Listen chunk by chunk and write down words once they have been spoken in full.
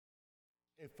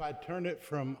if I turn it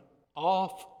from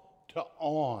off to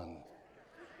on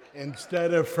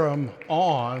instead of from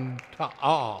on to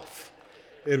off.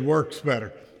 It works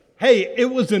better. Hey, it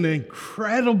was an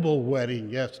incredible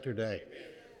wedding yesterday.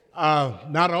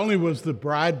 Not only was the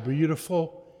bride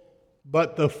beautiful,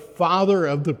 but the father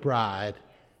of the bride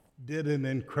did an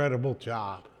incredible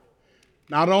job.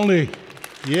 Not only,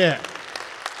 yeah,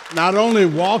 not only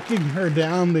walking her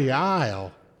down the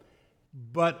aisle,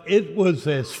 but it was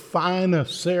as fine a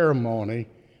ceremony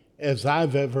as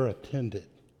I've ever attended.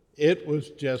 It was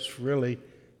just really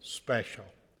special.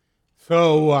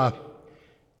 So,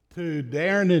 to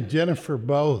Darren and Jennifer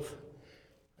both,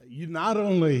 you not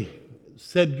only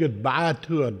said goodbye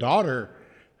to a daughter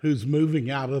who's moving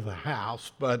out of the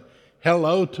house, but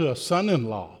hello to a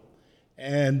son-in-law.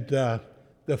 And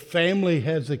the family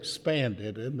has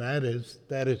expanded, and that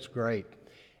is great.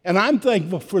 And I'm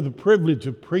thankful for the privilege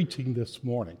of preaching this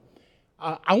morning.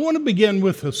 I want to begin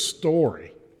with a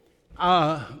story.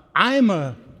 I'm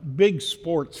a big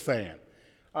sports fan.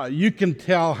 You can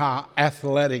tell how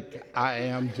athletic I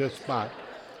am just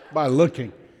by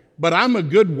looking. But I'm a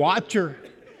good watcher.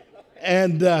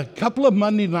 And a couple of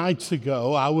Monday nights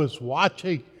ago, I was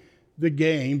watching the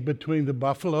game between the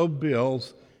Buffalo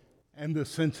Bills and the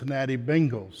Cincinnati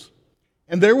Bengals.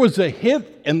 And there was a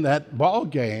hit in that ball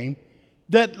game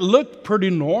that looked pretty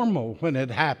normal when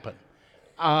it happened.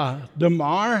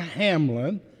 Damar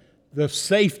Hamlin, the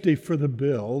safety for the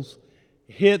Bills,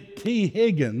 hit T.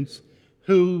 Higgins,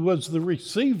 who was the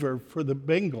receiver for the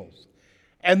Bengals.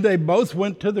 And they both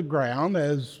went to the ground,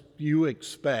 as you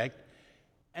expect.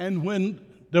 And when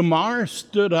Damar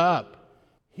stood up,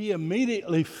 he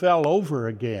immediately fell over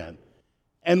again.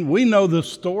 And we know the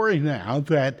story now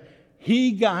that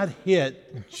he got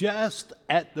hit just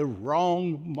at the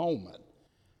wrong moment,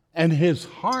 and his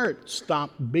heart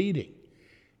stopped beating.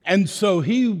 And so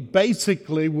he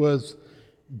basically was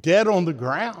dead on the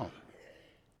ground.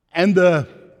 And the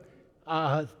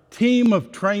team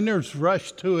of trainers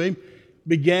rushed to him,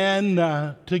 began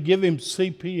to give him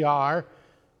CPR.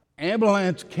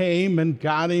 Ambulance came and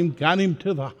got him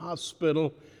to the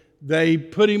hospital. They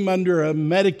put him under a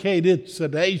medicated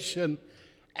sedation.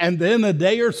 And then a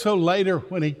day or so later,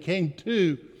 when he came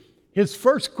to, his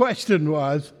first question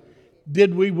was,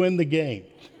 "Did we win the game?"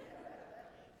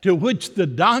 To which the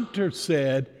doctor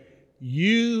said,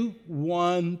 "You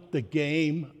won the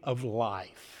game of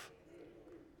life."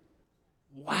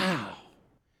 Wow.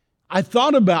 I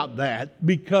thought about that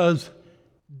because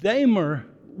Damar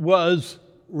was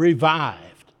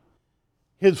revived.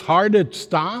 His heart had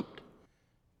stopped,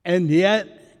 and yet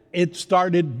it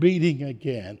started beating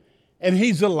again. And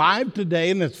he's alive today,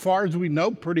 and as far as we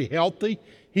know, pretty healthy.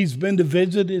 He's been to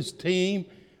visit his team.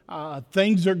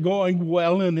 Things are going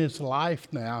well in his life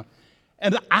now.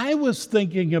 And I was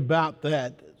thinking about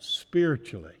that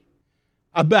spiritually,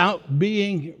 about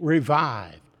being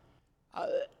revived.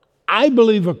 I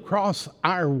believe across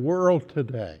our world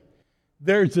today,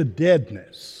 there's a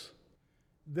deadness.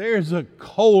 There's a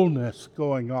coldness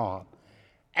going on.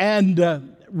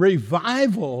 And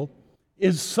revival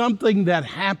is something that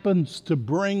happens to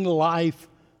bring life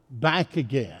back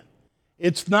again.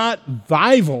 It's not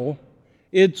vival,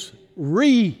 it's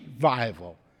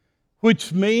revival,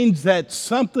 which means that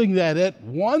something that at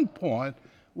one point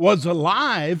was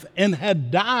alive and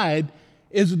had died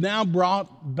is now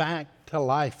brought back to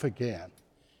life again.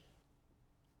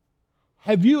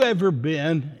 Have you ever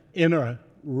been in a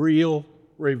real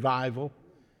revival?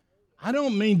 I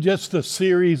don't mean just a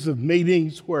series of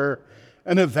meetings where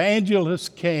an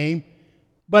evangelist came,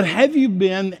 but have you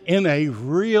been in a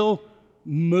real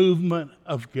movement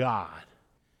of God?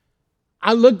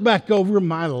 I look back over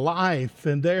my life,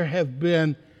 and there have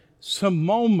been some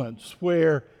moments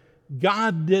where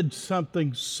God did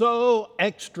something so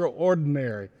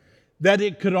extraordinary that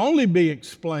it could only be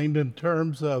explained in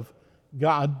terms of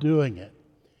God doing it.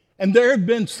 And there have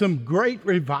been some great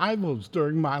revivals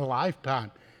during my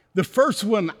lifetime. The first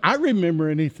one I remember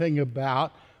anything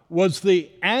about was the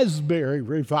Asbury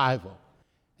revival.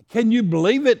 Can you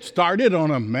believe it started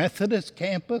on a Methodist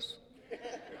campus?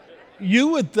 You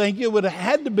would think it would have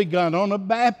had to begun on a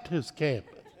Baptist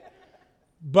campus.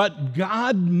 But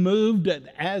God moved at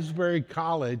Asbury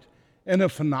College in a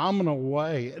phenomenal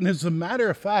way. And as a matter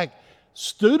of fact,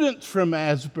 students from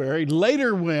Asbury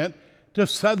later went to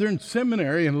Southern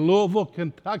Seminary in Louisville,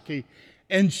 Kentucky,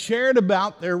 and shared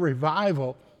about their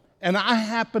revival. And I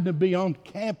happened to be on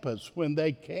campus when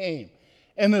they came.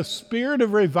 And a spirit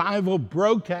of revival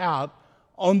broke out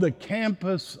on the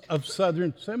campus of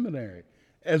Southern Seminary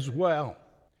as well.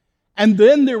 And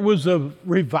then there was a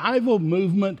revival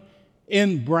movement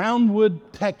in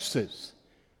Brownwood, Texas,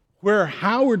 where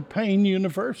Howard Payne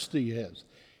University is.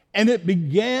 And it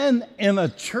began in a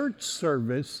church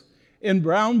service in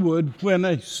Brownwood when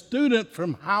a student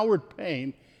from Howard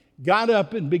Payne got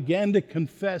up and began to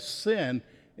confess sin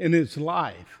in his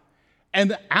life.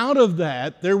 And out of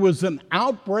that, there was an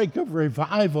outbreak of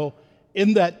revival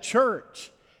in that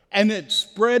church. And it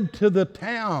spread to the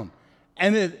town.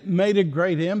 And it made a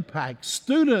great impact.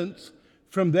 Students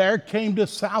from there came to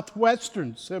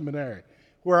Southwestern Seminary,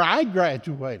 where I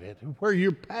graduated, where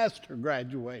your pastor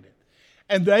graduated.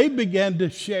 And they began to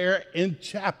share in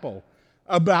chapel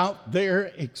about their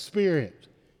experience.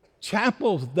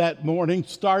 Chapel that morning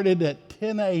started at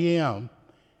 10 a.m.,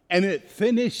 and it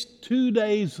finished 2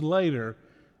 days later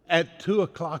at 2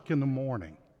 o'clock in the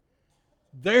morning.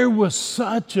 There was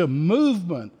such a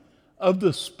movement of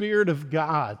the Spirit of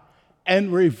God.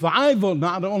 And revival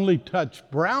not only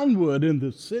touched Brownwood in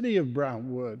the city of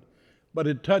Brownwood, but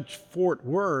it touched Fort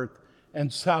Worth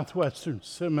and Southwestern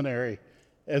Seminary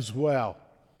as well.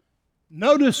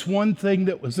 Notice one thing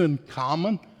that was in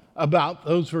common about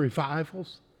those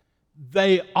revivals.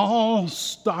 They all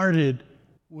started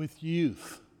with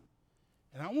youth.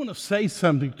 And I want to say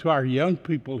something to our young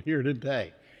people here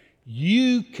today.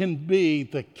 You can be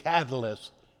the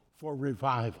catalyst for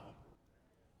revival.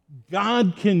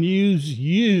 God can use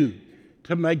you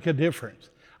to make a difference.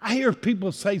 I hear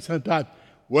people say sometimes,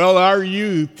 well, our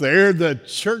youth, they're the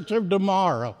church of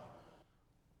tomorrow.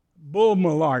 Bull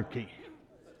malarkey.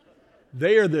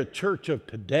 They are the church of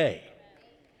today.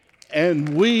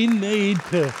 And we need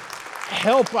to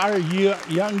help our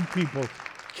young people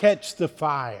catch the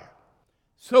fire.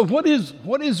 So what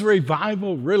is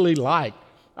revival really like?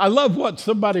 I love what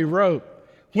somebody wrote.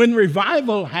 When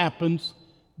revival happens,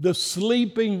 the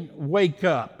sleeping wake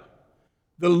up,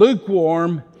 the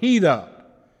lukewarm heat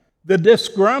up, the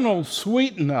disgruntled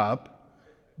sweeten up,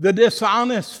 the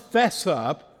dishonest fess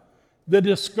up, the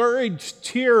discouraged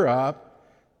cheer up,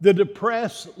 the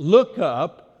depressed look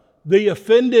up, the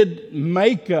offended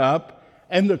make up,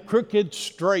 and the crooked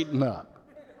straighten up.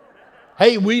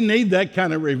 Hey, we need that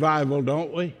kind of revival,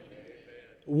 don't we?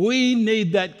 We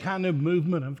need that kind of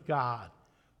movement of God.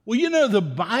 Well, you know, the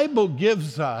Bible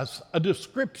gives us a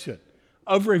description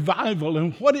of revival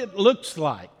and what it looks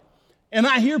like. And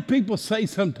I hear people say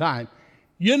sometimes,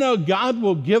 you know, God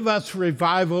will give us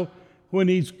revival when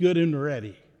He's good and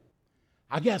ready.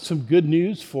 I got some good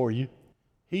news for you.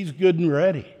 He's good and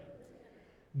ready.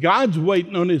 God's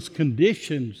waiting on His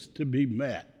conditions to be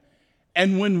met.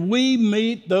 And when we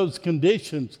meet those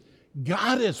conditions,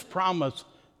 God has promised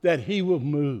that He will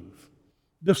move.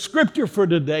 The scripture for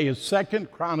today is 2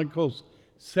 Chronicles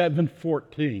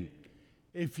 7:14.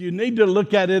 If you need to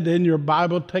look at it in your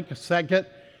Bible, take a second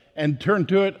and turn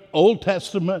to it. Old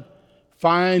Testament,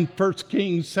 find 1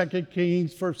 Kings, 2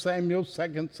 Kings, 1 Samuel,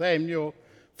 2 Samuel,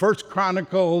 1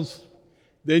 Chronicles,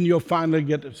 then you'll finally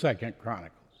get to 2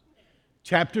 Chronicles.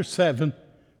 Chapter 7,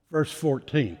 verse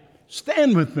 14.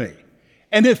 Stand with me.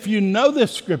 And if you know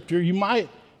this scripture, you might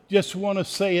just want to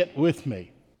say it with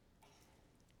me.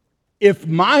 If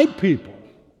my people,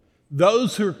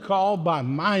 those who are called by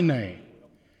my name,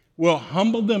 will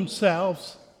humble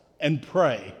themselves and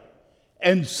pray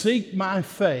and seek my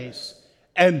face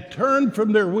and turn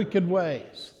from their wicked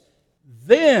ways,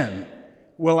 then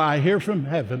will I hear from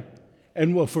heaven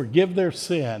and will forgive their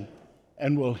sin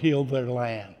and will heal their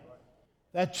land.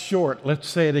 That's short. Let's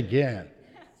say it again.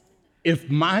 If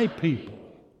my people,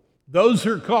 those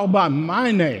who are called by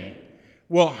my name,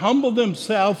 will humble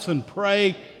themselves and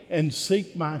pray and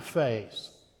seek my face,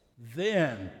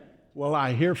 then will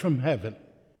I hear from heaven,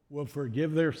 will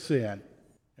forgive their sin,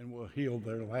 and will heal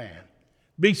their land.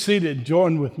 Be seated.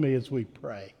 Join with me as we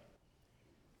pray.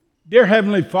 Dear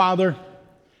Heavenly Father,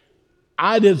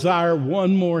 I desire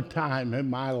one more time in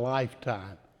my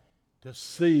lifetime to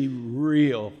see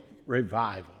real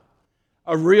revival,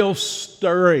 a real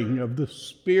stirring of the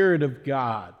Spirit of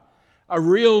God, a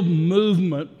real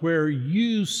movement where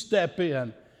you step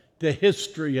in to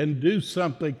history and do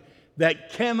something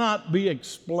that cannot be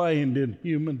explained in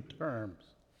human terms.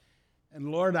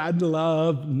 And Lord, I'd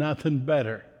love nothing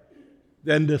better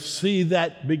than to see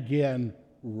that begin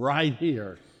right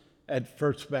here at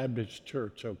First Baptist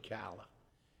Church, Ocala.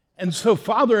 And so,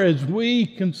 Father, as we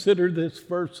consider this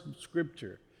verse of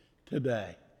Scripture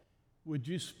today, would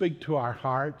you speak to our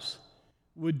hearts?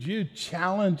 Would you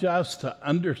challenge us to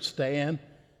understand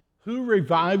who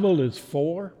revival is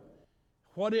for,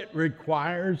 what it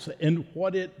requires, and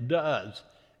what it does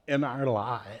in our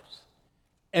lives?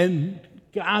 And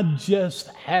God, just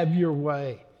have your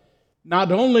way,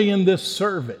 not only in this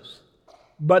service,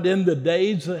 but in the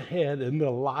days ahead in the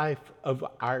life of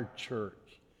our church.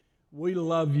 We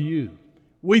love you.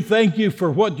 We thank you for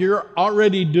what you're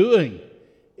already doing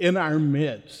in our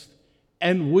midst.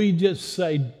 And we just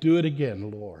say, do it again,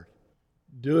 Lord.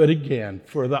 Do it again.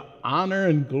 For the honor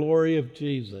and glory of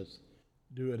Jesus,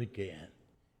 do it again.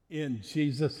 In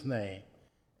Jesus' name,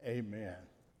 amen.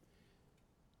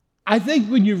 I think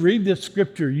when you read this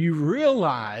scripture, you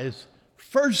realize,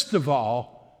 first of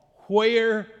all,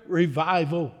 where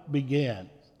revival begins.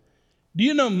 Do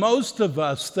you know most of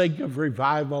us think of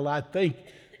revival, I think,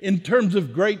 in terms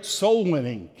of great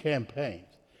soul-winning campaigns.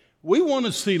 We want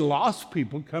to see lost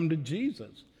people come to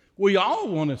Jesus. We all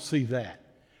want to see that.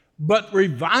 But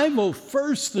revival,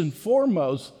 first and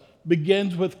foremost,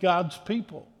 begins with God's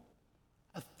people.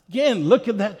 Again, look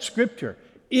at that scripture.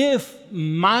 If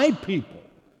my people,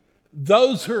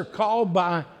 those who are called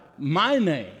by my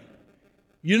name,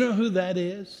 you know who that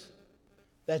is?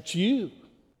 That's you,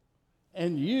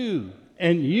 and you,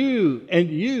 and you, and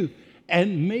you,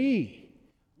 and me.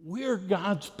 We're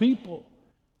God's people.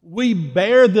 We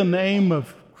bear the name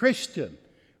of Christian.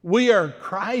 We are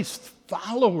Christ's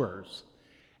followers.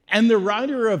 And the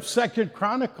writer of 2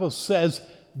 Chronicles says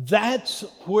that's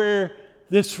where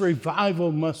this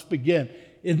revival must begin.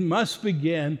 It must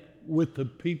begin with the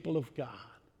people of God.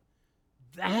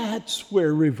 That's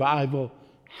where revival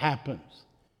happens.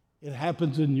 It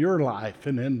happens in your life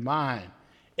and in mine.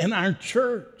 In our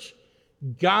church,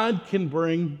 God can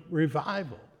bring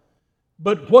revival.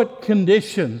 But what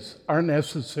conditions are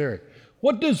necessary?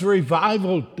 What does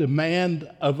revival demand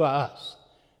of us?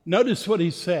 Notice what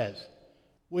he says.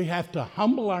 We have to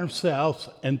humble ourselves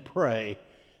and pray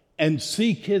and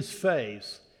seek his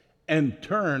face and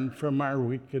turn from our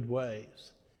wicked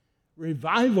ways.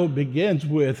 Revival begins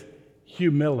with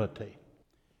humility.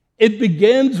 It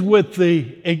begins with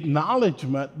the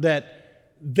acknowledgement that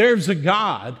there's a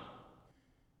God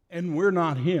and we're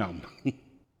not him.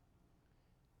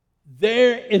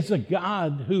 There is a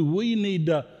God who we need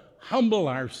to humble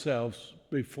ourselves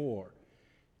before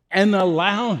and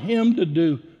allow him to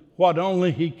do what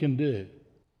only he can do.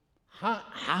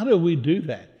 How do we do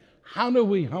that? How do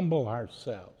we humble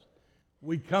ourselves?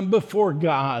 We come before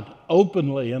God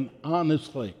openly and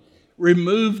honestly,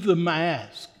 remove the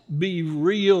mask, be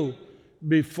real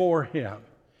before him,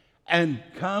 and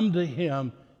come to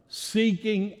him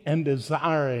seeking and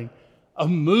desiring a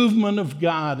movement of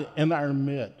God in our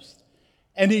midst.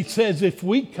 And he says, if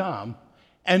we come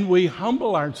and we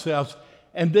humble ourselves,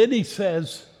 and then he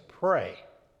says, pray.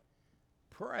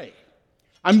 Pray.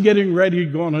 I'm getting ready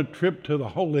to go on a trip to the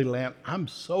Holy Land. I'm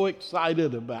so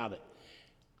excited about it.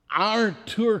 Our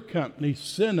tour company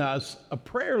sent us a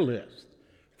prayer list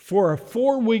for a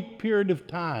 4-week period of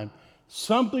time,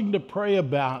 something to pray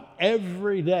about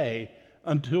every day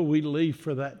until we leave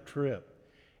for that trip.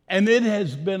 And it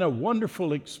has been a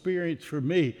wonderful experience for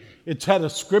me. It's had a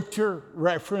scripture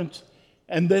reference,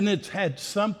 and then it's had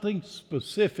something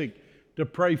specific to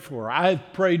pray for.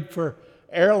 I've prayed for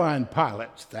airline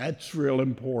pilots. That's real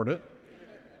important.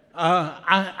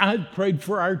 I've prayed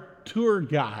for our tour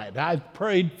guide. I've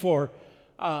prayed for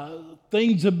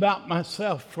things about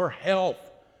myself, for health,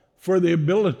 for the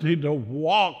ability to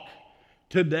walk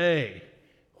today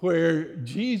where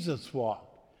Jesus walked.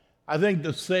 I think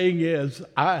the saying is,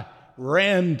 I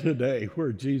ran today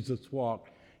where Jesus walked.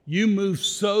 You move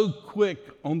so quick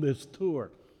on this tour.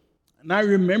 And I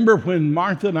remember when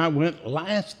Martha and I went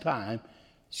last time,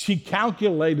 she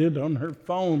calculated on her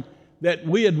phone that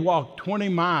we had walked 20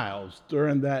 miles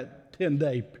during that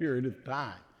 10-day period of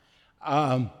time.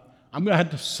 I'm going to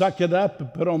have to suck it up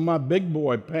and put on my big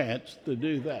boy pants to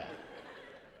do that.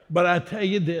 But I tell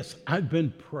you this, I've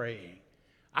been praying.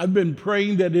 I've been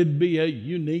praying that it'd be a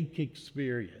unique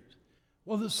experience.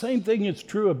 Well, the same thing is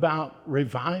true about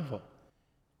revival.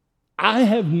 I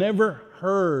have never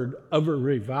heard of a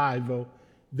revival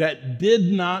that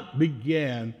did not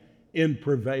begin in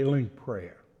prevailing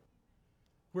prayer,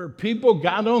 where people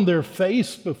got on their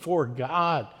face before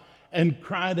God and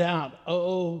cried out,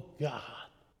 "Oh God."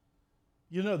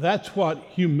 You know, that's what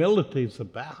humility is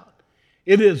about.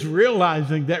 It is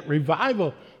realizing that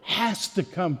revival has to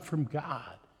come from God.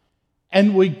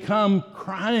 And we come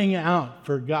crying out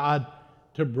for God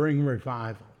to bring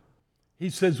revival. He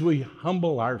says we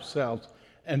humble ourselves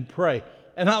and pray.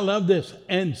 And I love this,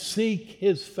 and seek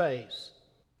his face.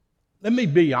 Let me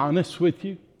be honest with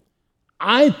you.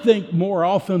 I think more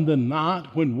often than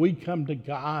not, when we come to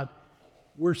God,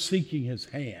 we're seeking his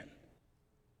hand.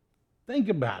 Think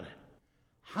about it.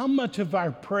 How much of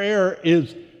our prayer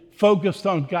is focused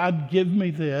on God, give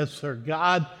me this, or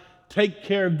God, take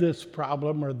care of this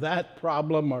problem or that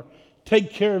problem, or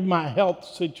take care of my health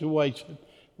situation?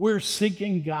 We're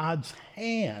seeking God's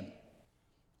hand.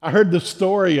 I heard the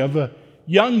story of a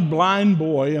young blind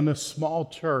boy in a small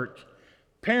church.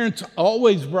 Parents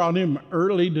always brought him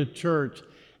early to church,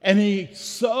 and he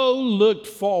so looked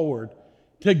forward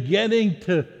to getting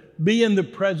to be in the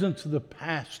presence of the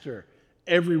pastor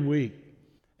every week.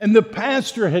 And the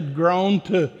pastor had grown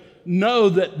to know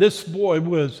that this boy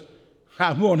was,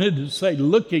 I wanted to say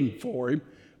looking for him.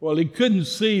 Well, he couldn't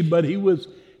see, but he was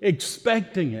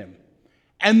expecting him.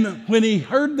 And when he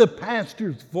heard the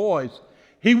pastor's voice,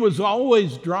 he was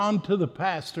always drawn to the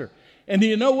pastor. And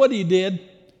you know what he did?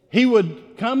 He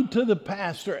would come to the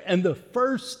pastor, and the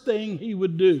first thing he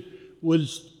would do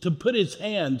was to put his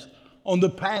hands on the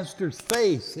pastor's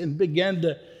face and begin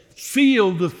to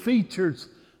feel the features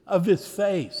of his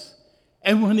face.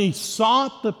 And when he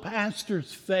sought the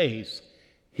pastor's face,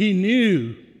 he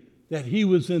knew that he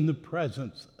was in the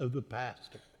presence of the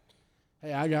pastor.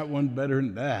 Hey, I got one better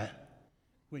than that.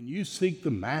 When you seek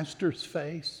the master's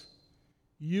face,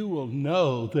 you will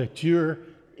know that you're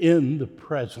in the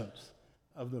presence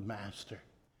of the master.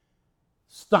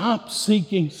 Stop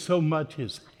seeking so much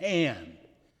his hand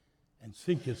and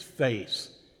seek his face,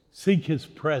 seek his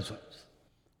presence.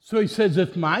 So he says,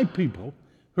 if my people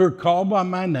who are called by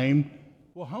my name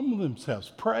will humble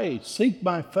themselves, pray, seek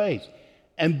my face,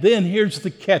 and then here's the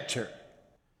catcher,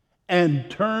 and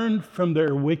turn from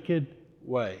their wicked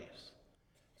ways.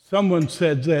 Someone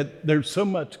said that there's so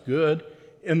much good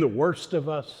in the worst of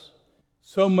us,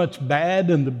 so much bad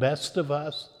in the best of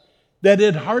us, that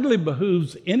it hardly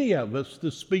behooves any of us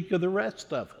to speak of the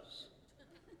rest of us.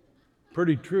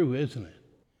 Pretty true, isn't it?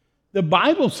 The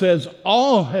Bible says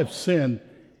all have sinned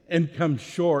and come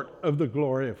short of the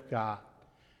glory of God.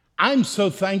 I'm so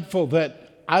thankful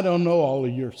that I don't know all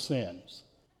of your sins,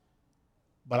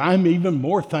 but I'm even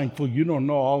more thankful you don't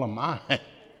know all of mine.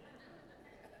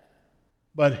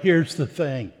 But here's the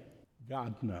thing,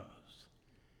 God knows.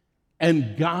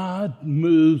 And God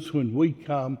moves when we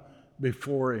come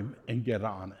before him and get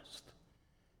honest.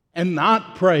 And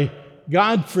not pray,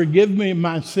 God, forgive me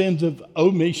my sins of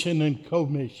omission and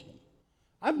commission.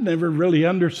 I've never really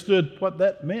understood what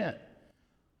that meant.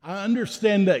 I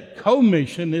understand that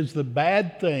commission is the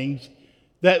bad things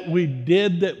that we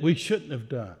did that we shouldn't have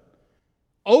done.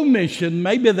 Omission,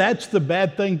 maybe that's the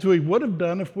bad things we would have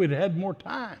done if we'd had more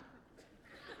time.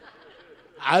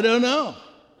 I don't know.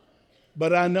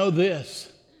 But I know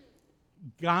this.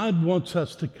 God wants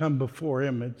us to come before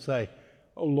him and say,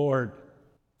 oh Lord,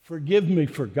 forgive me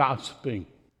for gossiping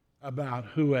about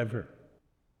whoever.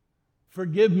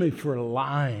 Forgive me for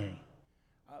lying.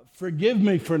 Forgive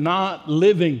me for not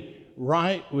living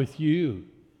right with you.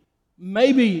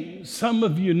 Maybe some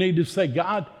of you need to say,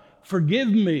 God, forgive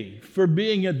me for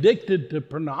being addicted to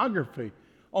pornography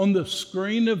on the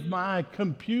screen of my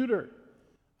computer.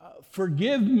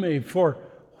 Forgive me for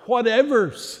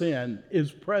whatever sin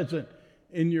is present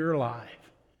in your life.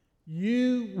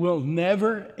 You will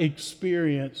never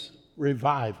experience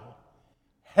revival,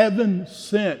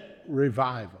 heaven-sent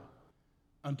revival,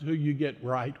 until you get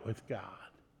right with God.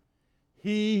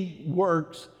 He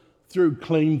works through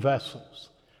clean vessels.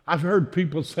 I've heard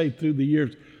people say through the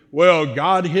years, well,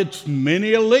 God hits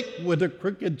many a lick with a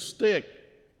crooked stick.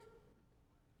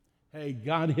 Hey,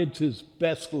 God hits his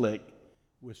best lick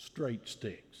with straight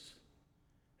sticks,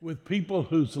 with people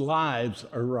whose lives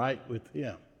are right with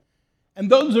him.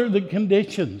 And those are the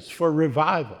conditions for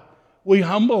revival. We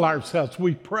humble ourselves,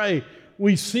 we pray,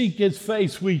 we seek his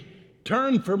face, we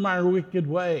turn from our wicked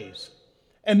ways.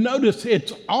 And notice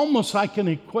it's almost like an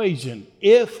equation.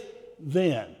 If,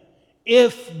 then.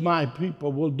 If my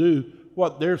people will do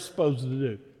what they're supposed to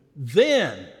do,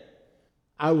 then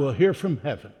I will hear from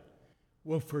heaven,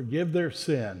 will forgive their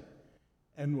sin,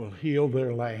 and will heal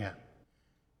their land.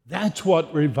 That's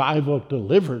what revival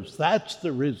delivers. That's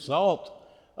the result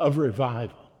of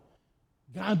revival.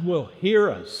 God will hear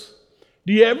us.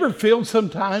 Do you ever feel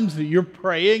sometimes that you're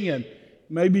praying and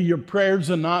maybe your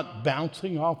prayers are not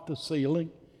bouncing off the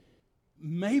ceiling?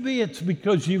 Maybe it's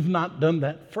because you've not done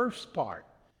that first part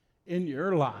in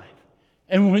your life.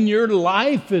 And when your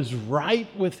life is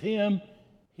right with him,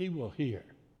 he will hear.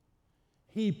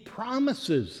 He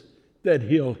promises that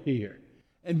he'll hear.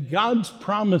 And God's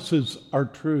promises are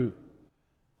true.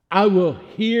 I will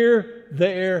hear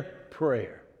their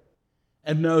prayer.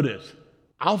 And notice,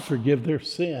 I'll forgive their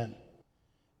sin.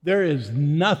 There is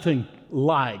nothing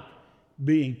like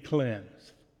being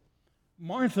cleansed.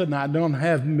 Martha and I don't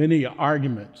have many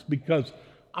arguments because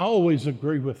I always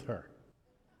agree with her.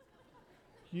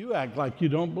 You act like you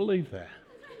don't believe that.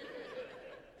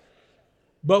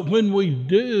 But when we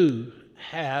do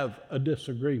have a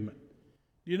disagreement,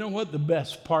 you know what the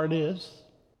best part is?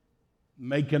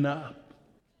 Making up.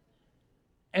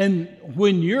 And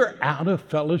when you're out of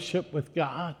fellowship with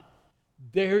God,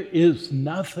 there is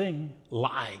nothing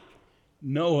like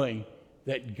knowing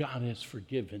that God has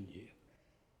forgiven you,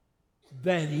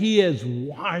 that He has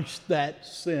washed that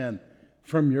sin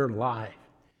from your life.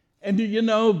 And do you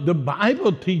know, the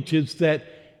Bible teaches that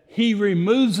He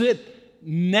removes it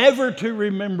never to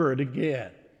remember it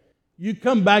again. You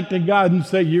come back to God and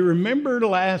say, you remember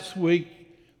last week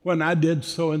when I did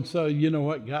so and so? You know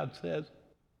what God says?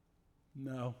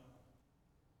 No.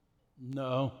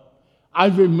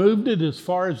 I've removed it as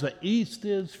far as the east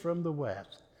is from the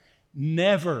west,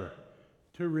 never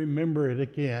to remember it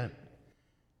again.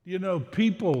 You know,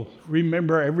 people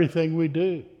remember everything we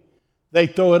do. They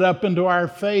throw it up into our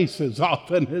face as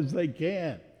often as they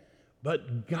can.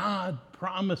 But God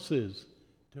promises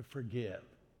to forgive.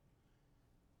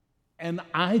 And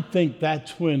I think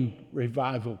that's when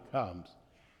revival comes,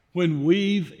 when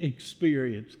we've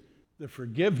experienced the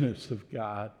forgiveness of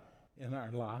God in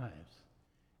our lives.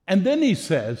 And then He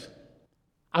says,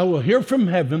 I will hear from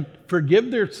heaven, forgive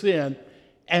their sin,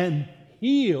 and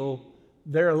heal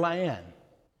their land.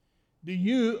 Do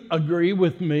you agree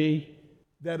with me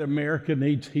that America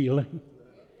needs healing?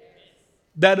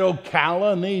 That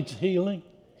Ocala needs healing?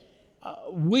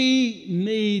 We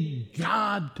need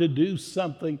God to do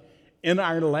something in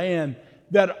our land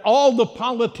that all the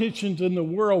politicians in the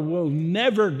world will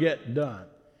never get done.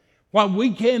 While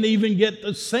we can't even get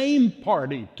the same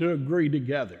party to agree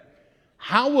together,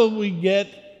 how will we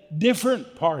get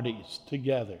different parties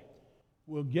together?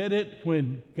 We'll get it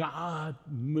when God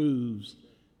moves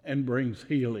and brings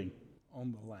healing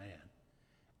on the land.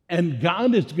 And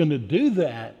God is going to do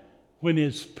that when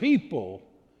His people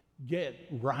get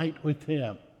right with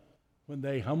Him, when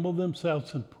they humble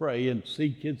themselves and pray and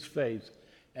seek His face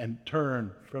and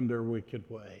turn from their wicked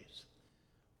ways.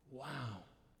 Wow.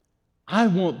 I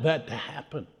want that to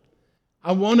happen.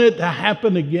 I want it to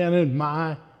happen again in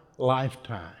my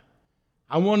lifetime.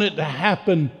 I want it to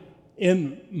happen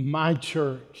in my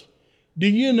church. Do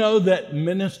you know that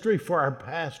ministry for our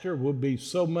pastor will be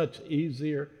so much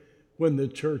easier when the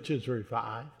church is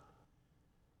revived?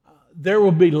 There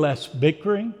will be less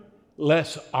bickering,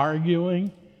 less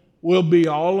arguing. We'll be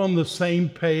all on the same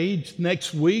page.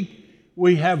 Next week,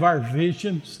 we have our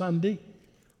Vision Sunday.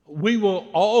 We will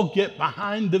all get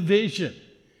behind the vision,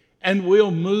 and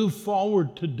we'll move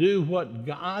forward to do what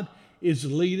God is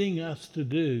leading us to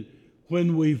do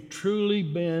when we've truly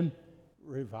been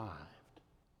revived.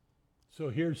 So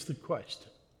here's the question.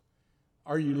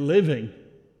 Are you living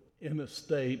in a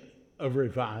state of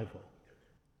revival?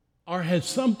 Or has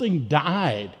something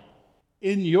died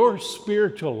in your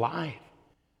spiritual life?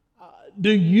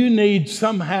 Do you need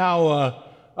somehow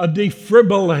a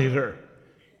defibrillator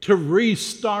to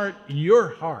restart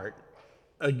your heart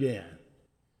again?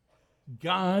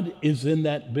 God is in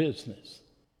that business,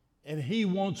 and He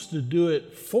wants to do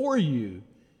it for you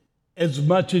as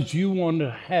much as you want to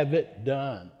have it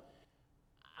done.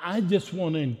 I just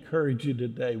want to encourage you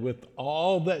today, with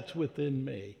all that's within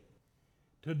me,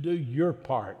 to do your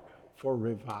part for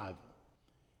revival.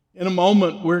 In a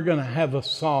moment, we're going to have a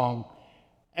song,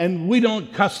 and we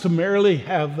don't customarily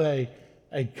have a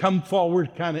come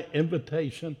forward kind of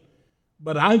invitation,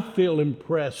 but I feel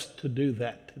impressed to do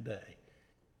that today,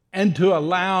 and to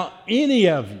allow any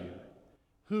of you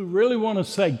who really want to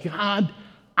say, God,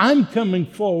 I'm coming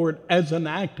forward as an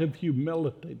act of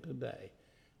humility today,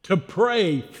 to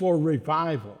pray for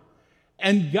revival,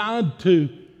 and God, to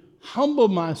humble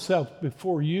myself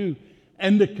before you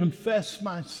and to confess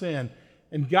my sin.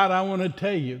 And God, I want to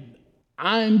tell you,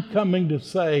 I'm coming to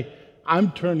say,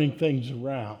 I'm turning things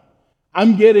around.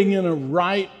 I'm getting in a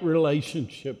right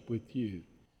relationship with you.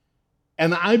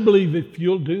 And I believe if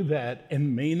you'll do that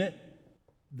and mean it,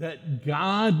 that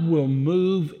God will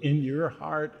move in your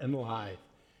heart and life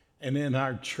and in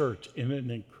our church in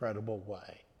an incredible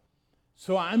way.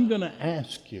 So I'm going to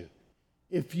ask you,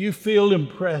 if you feel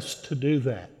impressed to do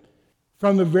that,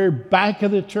 from the very back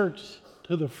of the church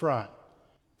to the front,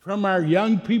 from our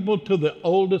young people to the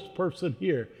oldest person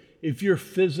here, if you're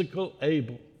physically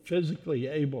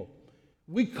able,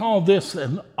 we call this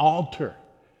an altar.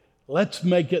 Let's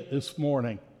make it this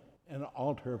morning an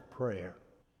altar of prayer.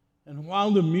 And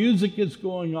while the music is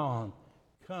going on,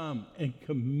 come and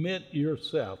commit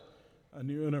yourself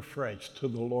anew and afresh to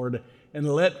the Lord, and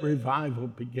let revival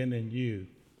begin in you.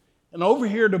 And over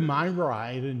here to my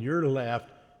right and your left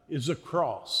is a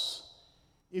cross.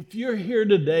 If you're here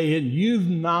today and you've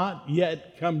not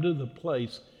yet come to the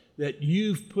place that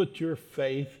you've put your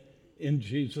faith in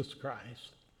Jesus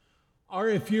Christ, or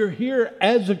if you're here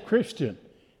as a Christian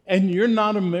and you're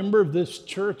not a member of this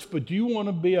church, but you want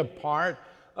to be a part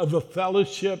of a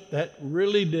fellowship that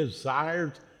really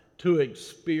desires to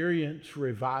experience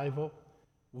revival,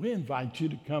 we invite you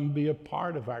to come be a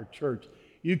part of our church.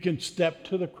 You can step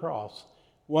to the cross.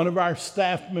 One of our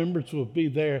staff members will be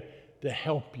there to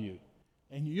help you,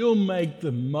 and you'll make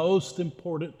the most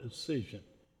important decision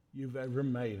you've ever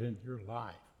made in your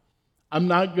life. I'm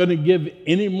not going to give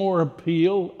any more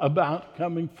appeal about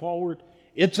coming forward.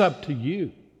 It's up to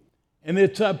you. And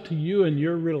it's up to you and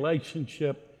your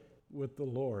relationship with the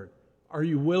Lord. Are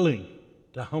you willing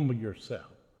to humble yourself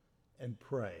and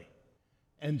pray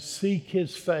and seek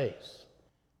his face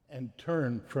and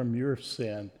turn from your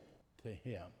sin to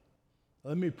him?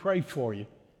 Let me pray for you,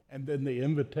 and then the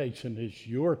invitation is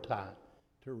your time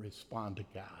to respond to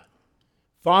God.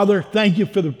 Father, thank you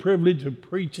for the privilege of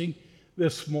preaching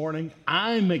this morning.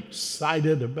 I'm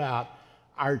excited about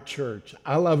our church.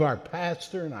 I love our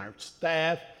pastor and our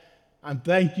staff. And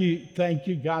thank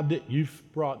you, God, that you've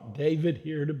brought David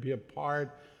here to be a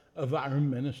part of our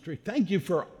ministry. Thank you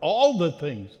for all the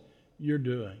things you're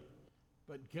doing.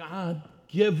 But God,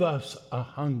 give us a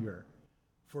hunger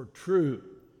for true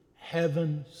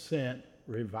heaven-sent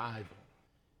revival.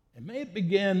 And may it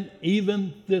begin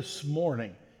even this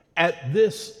morning at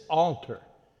this altar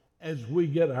as we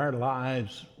get our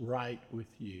lives right with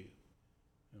you.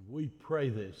 And we pray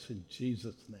this in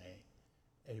Jesus' name.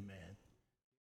 Amen.